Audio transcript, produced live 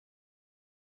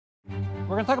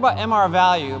We're going to talk about MR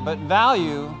value, but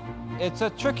value, it's a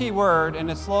tricky word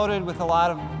and it's loaded with a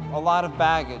lot of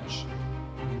baggage.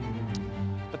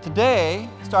 But today,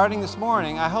 starting this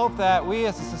morning, I hope that we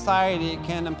as a society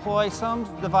can employ some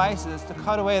devices to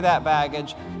cut away that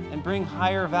baggage and bring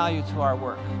higher value to our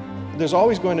work. There's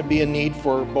always going to be a need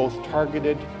for both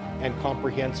targeted and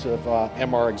comprehensive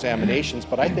MR examinations,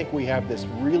 but I think we have this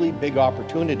really big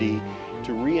opportunity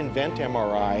to reinvent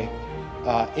MRI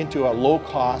into a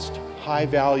low-cost,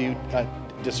 high-value,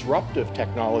 disruptive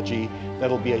technology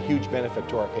that'll be a huge benefit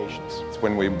to our patients.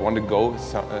 When we want to go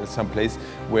someplace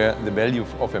where the value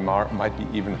of MR might be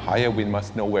even higher, we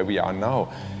must know where we are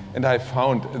now. And I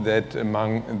found that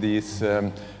among these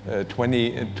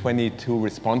 22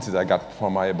 responses I got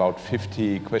from my about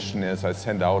 50 questionnaires I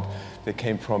sent out, they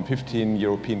came from 15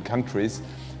 European countries.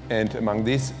 And among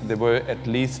these, there were at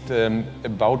least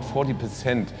about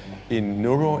 40% in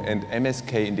neuro and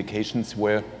MSK indications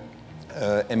where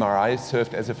MRI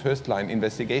served as a first-line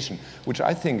investigation, which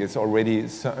I think is already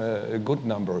a good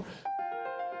number.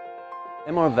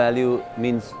 MR value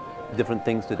means different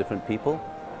things to different people,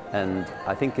 and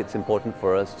I think it's important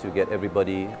for us to get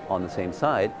everybody on the same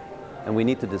side, and we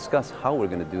need to discuss how we're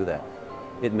going to do that.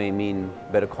 It may mean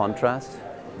better contrast,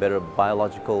 better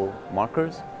biological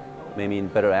markers, may mean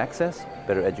better access,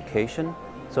 better education.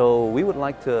 So we would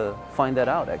like to find that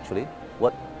out actually,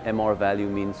 what MR value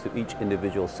means to each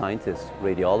individual scientist,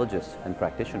 radiologist and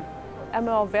practitioner.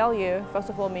 MR value, first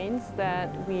of all, means that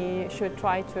we should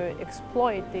try to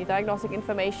exploit the diagnostic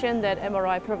information that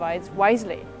MRI provides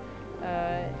wisely.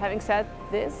 Having said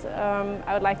this,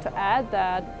 I would like to add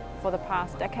that for the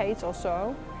past decades or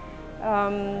so,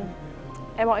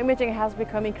 MR imaging has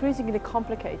become increasingly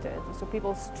complicated, so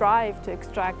people strive to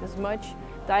extract as much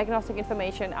diagnostic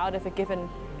information out of a given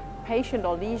patient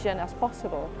or lesion as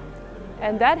possible.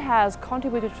 And that has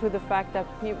contributed to the fact that,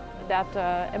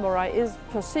 MRI is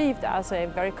perceived as a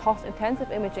very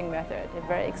cost-intensive imaging method, a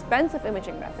very expensive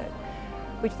imaging method,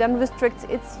 which then restricts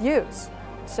its use.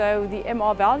 So the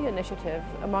MR Value Initiative,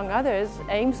 among others,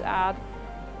 aims at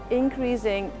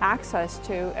increasing access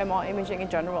to MR imaging in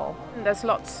general. There's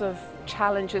lots of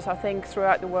challenges, I think,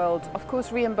 throughout the world. Of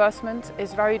course, reimbursement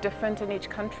is very different in each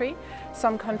country.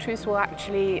 Some countries will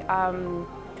actually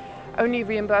only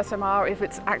reimburse MR if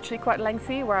it's actually quite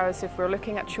lengthy, whereas if we're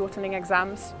looking at shortening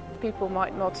exams, people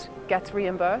might not get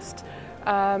reimbursed.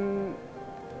 I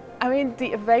mean,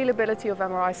 the availability of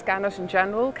MRI scanners in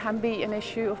general can be an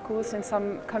issue, of course, in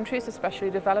some countries, especially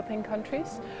developing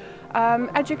countries.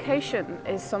 Education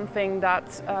is something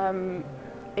that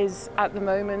is at the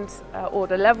moment, or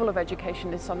the level of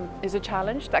education is a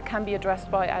challenge that can be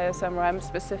addressed by ISMRM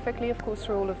specifically, of course,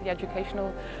 through all of the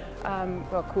educational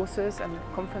courses and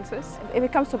conferences. If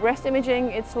it comes to breast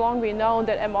imaging, it's long been known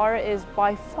that MR is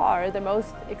by far the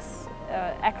most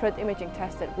accurate imaging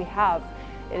test that we have.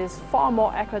 It is far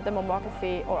more accurate than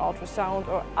mammography or ultrasound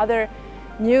or other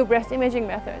new breast imaging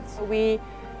methods. We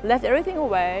left everything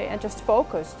away and just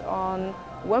focused on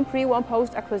one pre, one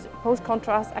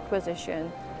post-contrast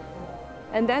acquisition,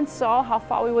 and then saw how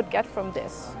far we would get from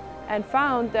this, and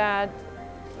found that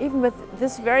even with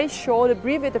this very short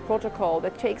abbreviated protocol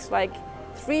that takes like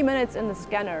 3 minutes in the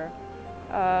scanner,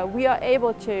 we are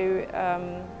able to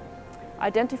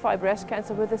identify breast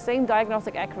cancer with the same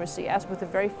diagnostic accuracy as with a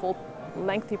very full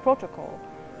lengthy protocol.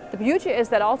 The beauty is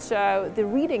that also the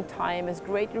reading time is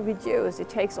greatly reduced. It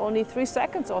takes only 3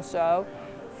 seconds or so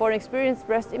for an experienced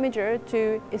breast imager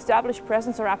to establish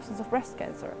presence or absence of breast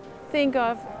cancer. Think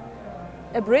of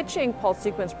abridging pulse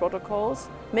sequence protocols,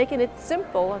 making it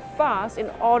simple and fast in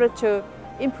order to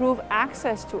improve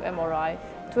access to MRI,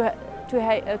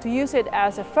 to use it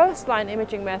as a first-line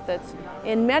imaging method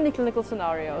in many clinical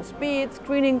scenarios, be it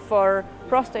screening for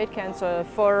prostate cancer,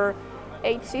 for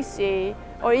HCC,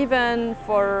 or even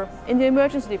in the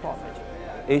emergency department.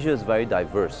 Asia is very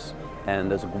diverse,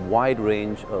 and there's a wide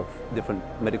range of different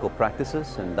medical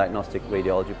practices and diagnostic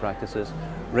radiology practices,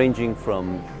 ranging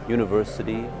from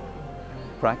university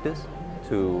practice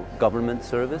to government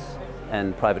service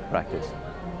and private practice.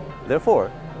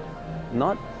 Therefore,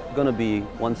 not going to be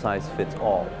one size fits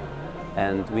all,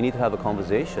 and we need to have a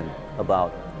conversation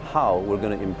about how we're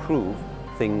going to improve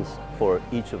things for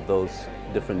each of those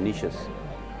different niches.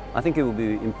 I think it will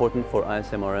be important for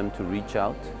ISMRM to reach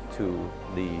out to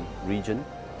the region,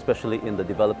 especially in the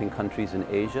developing countries in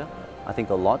Asia. I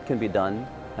think a lot can be done,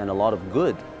 and a lot of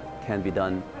good can be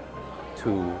done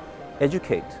to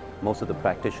educate most of the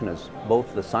practitioners,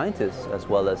 both the scientists as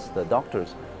well as the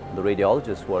doctors, the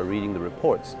radiologists who are reading the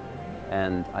reports.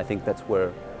 And I think that's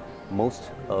where most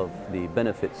of the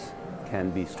benefits can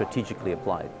be strategically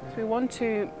applied. We want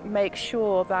to make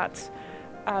sure that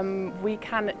we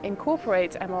can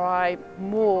incorporate MRI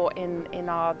more in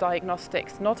our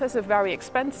diagnostics, not as a very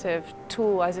expensive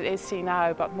tool as it is seen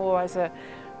now, but more as a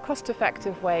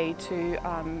cost-effective way to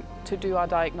do our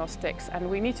diagnostics. And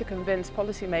we need to convince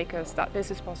policymakers that this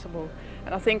is possible.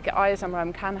 And I think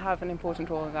ISMRM can have an important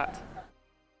role in that.